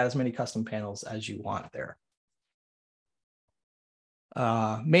this. So you can add as many custom panels as you want there.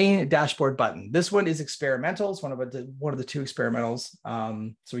 Main dashboard button. This one is experimental. It's one of the two experimentals.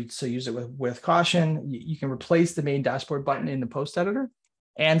 So use it with caution. You can replace the main dashboard button in the post editor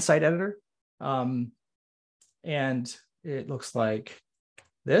and site editor. And it looks like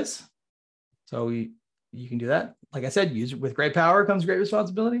this. So you can do that. Like I said, use it with great power comes great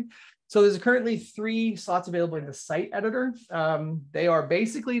responsibility. So there's currently 3 slots available in the site editor. They are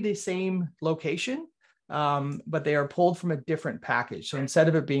basically the same location, but they are pulled from a different package. So instead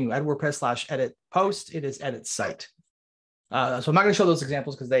of it being add WordPress /edit post, it is edit site. So I'm not going to show those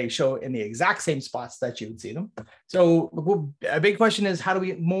examples because they show in the exact same spots that you would see them. So a big question is, how do we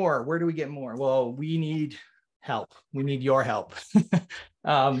get more? Where do we get more? Well, we need help. We need your help.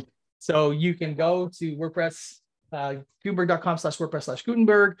 So you can go to WordPress,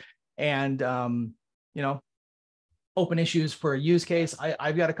 gutenberg.com/WordPress/Gutenberg, and open issues for a use case.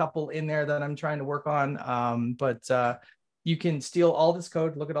 I've got a couple in there that I'm trying to work on, but you can steal all this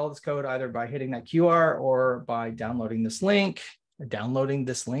code, look at all this code either by hitting that QR or by downloading this link. Sound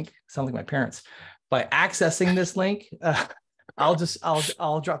like my parents. By accessing this link,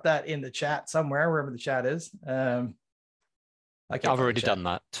 I'll drop that in the chat somewhere, wherever the chat is. I've already done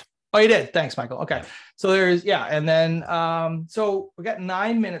that. Oh, you did. Thanks, Michael. Okay. So there's, and then, so we got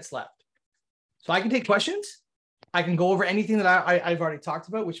 9 minutes left. So I can take questions. I can go over anything that I've already talked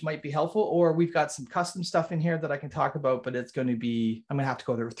about, which might be helpful, or we've got some custom stuff in here that I can talk about, but it's going to be, I'm going to have to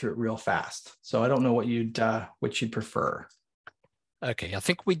go through it real fast. So I don't know what you'd prefer. Okay. I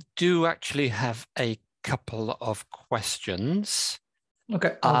think we do actually have a couple of questions.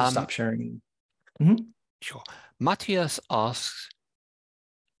 Okay. I'll just stop sharing. Sure. Matthias asks,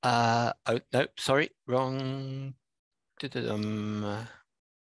 oh, no, sorry, wrong.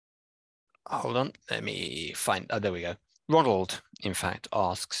 Hold on, let me find, oh, there we go. Ronald, in fact,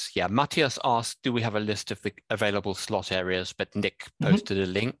 asks, Matthias asked, do we have a list of the available slot areas? But Nick posted a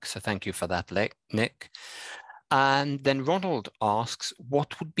link, so thank you for that, Nick. And then Ronald asks,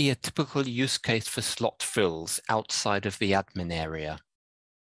 what would be a typical use case for slot fills outside of the admin area?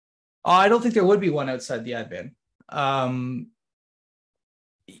 I don't think there would be one outside the admin. I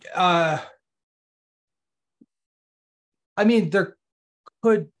mean, there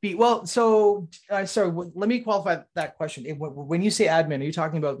could be, well, so sorry, let me qualify that question. When you say admin, are you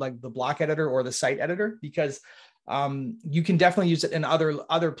talking about like the block editor or the site editor? Because you can definitely use it in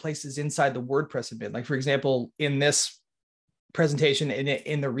other places inside the WordPress admin. Like for example, in this presentation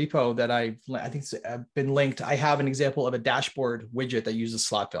in the repo that I think's been linked, I have an example of a dashboard widget that uses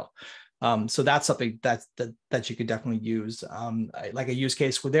SlotFill. So that's something that you could definitely use. Like a use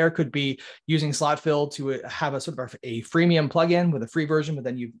case where there could be using SlotFill to have a sort of a freemium plugin with a free version, but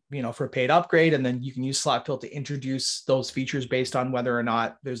then you for a paid upgrade, and then you can use SlotFill to introduce those features based on whether or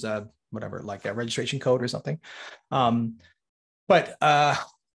not there's a whatever, like a registration code or something. But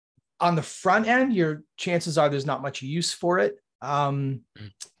on the front end, your chances are there's not much use for it.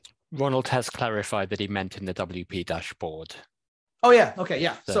 Ronald has clarified that he meant in the WP dashboard. Oh yeah. Okay.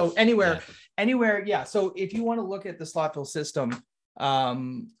 Yeah. So anywhere. Yeah. So if you want to look at the SlotFill system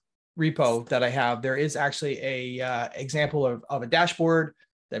repo that I have, there is actually a example of a dashboard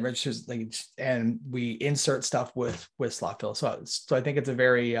that registers links, and we insert stuff with SlotFill. So I think it's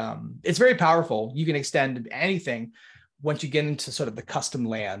it's very powerful. You can extend anything once you get into sort of the custom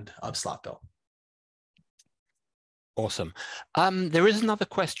land of SlotFill. Awesome. There is another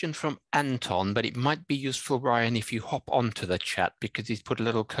question from Anton, but it might be useful, Ryan, if you hop onto the chat, because he's put a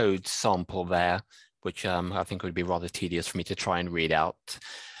little code sample there, which I think would be rather tedious for me to try and read out.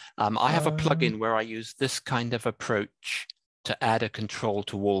 I have a plugin where I use this kind of approach to add a control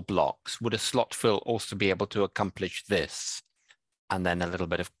to all blocks. Would a SlotFill also be able to accomplish this? And then a little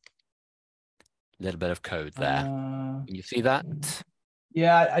bit of code there. Can you see that?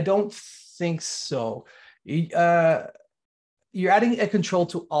 Yeah, I don't think so. You're adding a control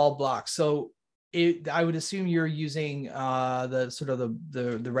to all blocks, so I would assume you're using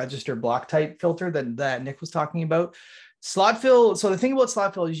the register block type filter that Nick was talking about. SlotFill. So the thing about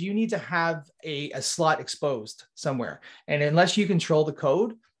SlotFill is you need to have a slot exposed somewhere, and unless you control the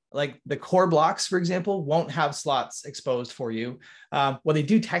code, like the core blocks, for example, won't have slots exposed for you. Well, they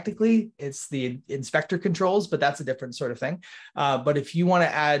do technically, it's the inspector controls, but that's a different sort of thing. But if you want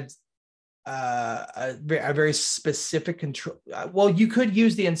to add a very specific control, well, you could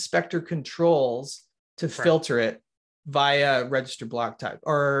use the inspector controls to filter it via register block type,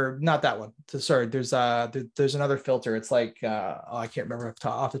 or not that one. Sorry, there's another filter. It's like I can't remember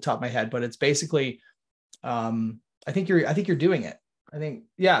off the top of my head, but it's basically I think you're doing it. I think,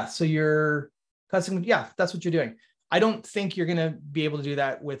 yeah. So you're custom. Yeah, that's what you're doing. I don't think you're going to be able to do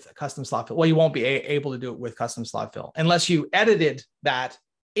that with a custom slot fill. Well, you won't be able to do it with custom slot fill unless you edited that,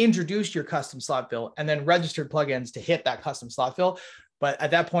 introduced your custom slot fill, and then registered plugins to hit that custom slot fill. But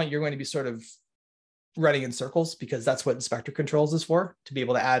at that point, you're going to be sort of running in circles, because that's what inspector controls is for, to be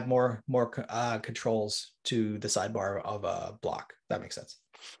able to add more controls to the sidebar of a block. That makes sense.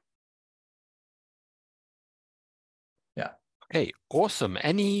 Yeah. Okay, awesome.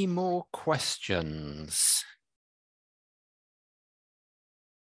 Any more questions?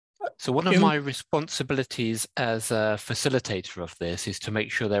 So one of my responsibilities as a facilitator of this is to make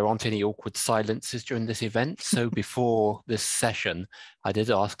sure there aren't any awkward silences during this event. So before this session, I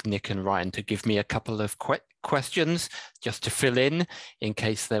did ask Nick and Ryan to give me a couple of questions just to fill in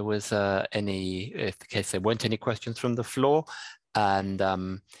case there was in case there weren't any questions from the floor. And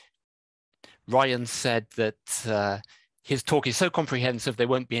Ryan said that his talk is so comprehensive there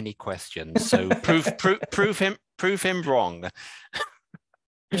won't be any questions. So prove him wrong.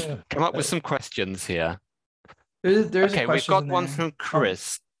 Come up with some questions here. There's okay, we've got one from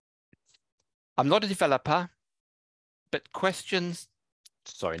Chris. I'm not a developer, but questions.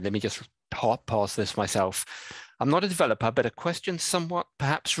 Sorry, let me just pause this myself. I'm not a developer, but a question somewhat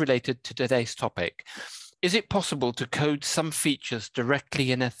perhaps related to today's topic. Is it possible to code some features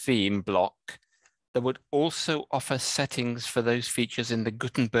directly in a theme block that would also offer settings for those features in the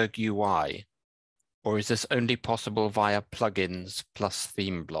Gutenberg UI? Or is this only possible via plugins plus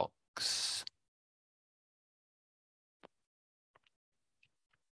theme blocks?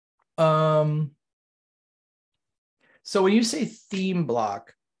 So when you say theme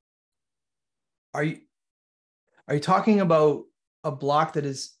block, are you talking about a block that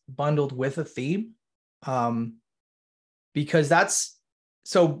is bundled with a theme? Because that's,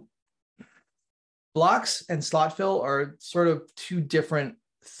 so blocks and slot fill are sort of two different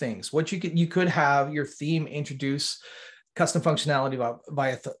things. What you could have your theme introduce custom functionality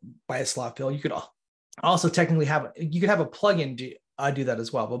by a slot fill. You could also technically have a plugin do that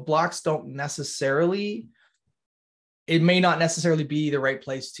as well, but blocks don't necessarily, it may not necessarily be the right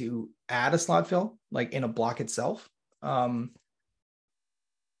place to add a slot fill, like in a block itself.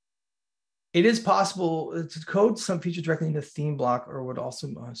 It is possible to code some feature directly into the theme block, or would also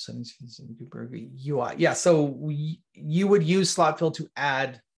settings in Gutenberg UI. Yeah, so you would use slot fill to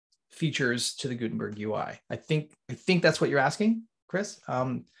add features to the Gutenberg UI. I think that's what you're asking, Chris.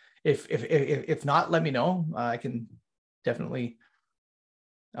 If not, let me know. I can definitely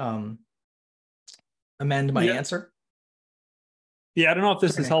amend my answer. Yeah, I don't know if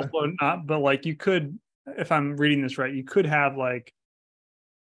this is helpful or not, but like you could, if I'm reading this right, you could have like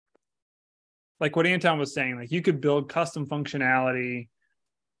what Anton was saying, like you could build custom functionality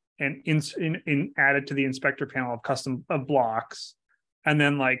and add it to the inspector panel of blocks, and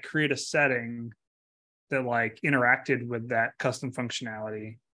then like create a setting that like interacted with that custom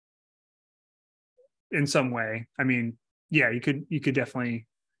functionality in some way. I mean, yeah, you could definitely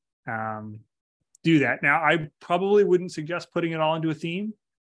do that. Now, I probably wouldn't suggest putting it all into a theme.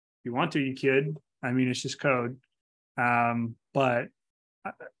 If you want to, you could. I mean, it's just code. But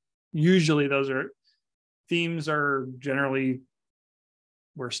usually themes are generally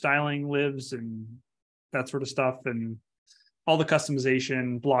where styling lives and that sort of stuff. And all the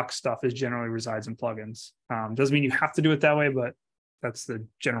customization block stuff generally resides in plugins. Doesn't mean you have to do it that way, but that's the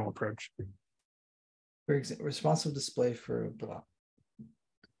general approach. For example, responsive display for a block.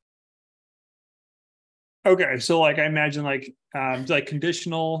 Okay, so like I imagine like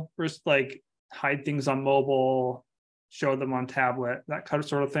conditional, first like hide things on mobile, show them on tablet, that kind of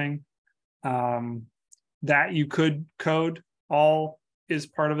sort of thing. That you could code all is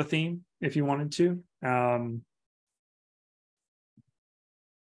part of a theme if you wanted to.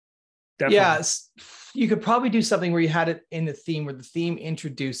 Yeah, you could probably do something where you had it in the theme, where the theme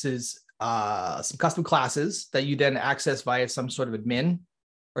introduces some custom classes that you then access via some sort of admin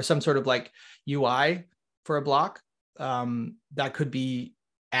or some sort of like UI for a block that could be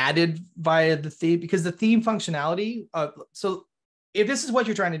added via the theme, because the theme functionality. So if this is what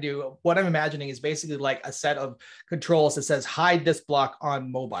you're trying to do, what I'm imagining is basically like a set of controls that says hide this block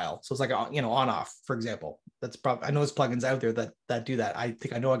on mobile. So it's like, on off, for example. that's probably, I know there's plugins out there that do that. I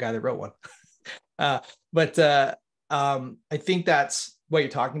think I know a guy that wrote one. I think that's what you're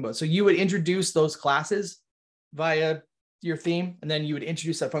talking about. So you would introduce those classes via your theme, and then you would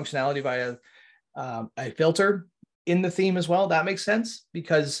introduce that functionality via a filter in the theme as well. That makes sense,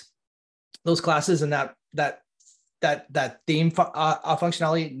 because those classes and that theme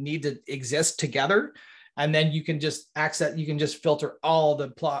functionality need to exist together. And then you can just filter all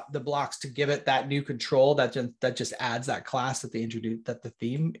the blocks to give it that new control that just adds that class that the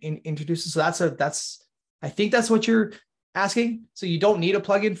theme introduces. So I think that's what you're asking. So you don't need a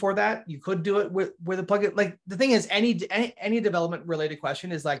plugin for that. You could do it with a plugin. Like, the thing is, any development related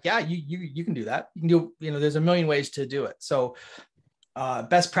question is like, yeah, you can do that. You can do, there's a million ways to do it. So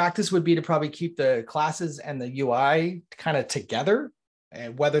best practice would be to probably keep the classes and the UI kind of together,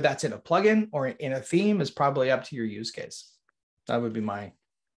 and whether that's in a plugin or in a theme is probably up to your use case. That would be my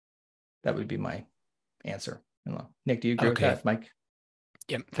answer. Nick, do you agree with that, Mike?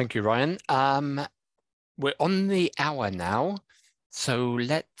 Yeah, thank you, Ryan. We're on the hour now, so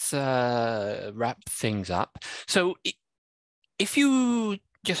let's wrap things up. So if you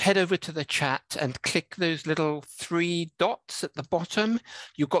just head over to the chat and click those little 3 dots at the bottom,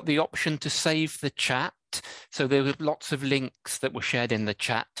 you've got the option to save the chat. So there were lots of links that were shared in the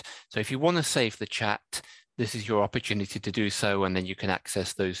chat. So if you want to save the chat, this is your opportunity to do so, and then you can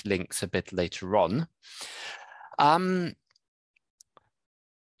access those links a bit later on.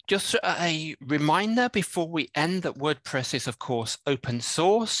 Just a reminder before we end that WordPress is, of course, open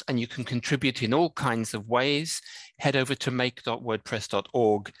source, and you can contribute in all kinds of ways. Head over to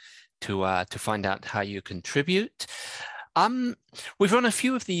make.wordpress.org to find out how you contribute. We've run a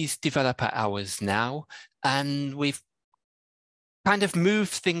few of these developer hours now, and we've kind of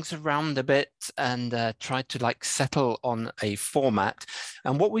moved things around a bit and tried to settle on a format.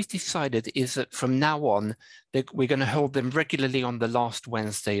 And what we've decided is that from now on, we're going to hold them regularly on the last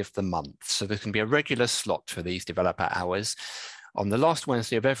Wednesday of the month. So there can be a regular slot for these developer hours on the last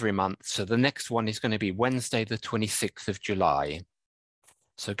Wednesday of every month. So the next one is going to be Wednesday, the 26th of July.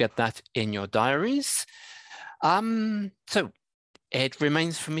 So get that in your diaries. So it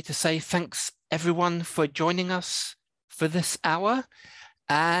remains for me to say thanks everyone for joining us for this hour,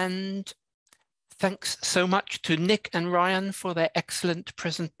 and thanks so much to Nick and Ryan for their excellent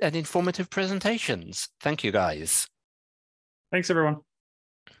and informative presentations. Thank you, guys. Thanks, everyone.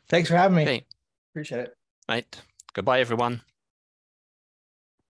 Thanks for having me. Okay. Appreciate it. Right. Goodbye, everyone.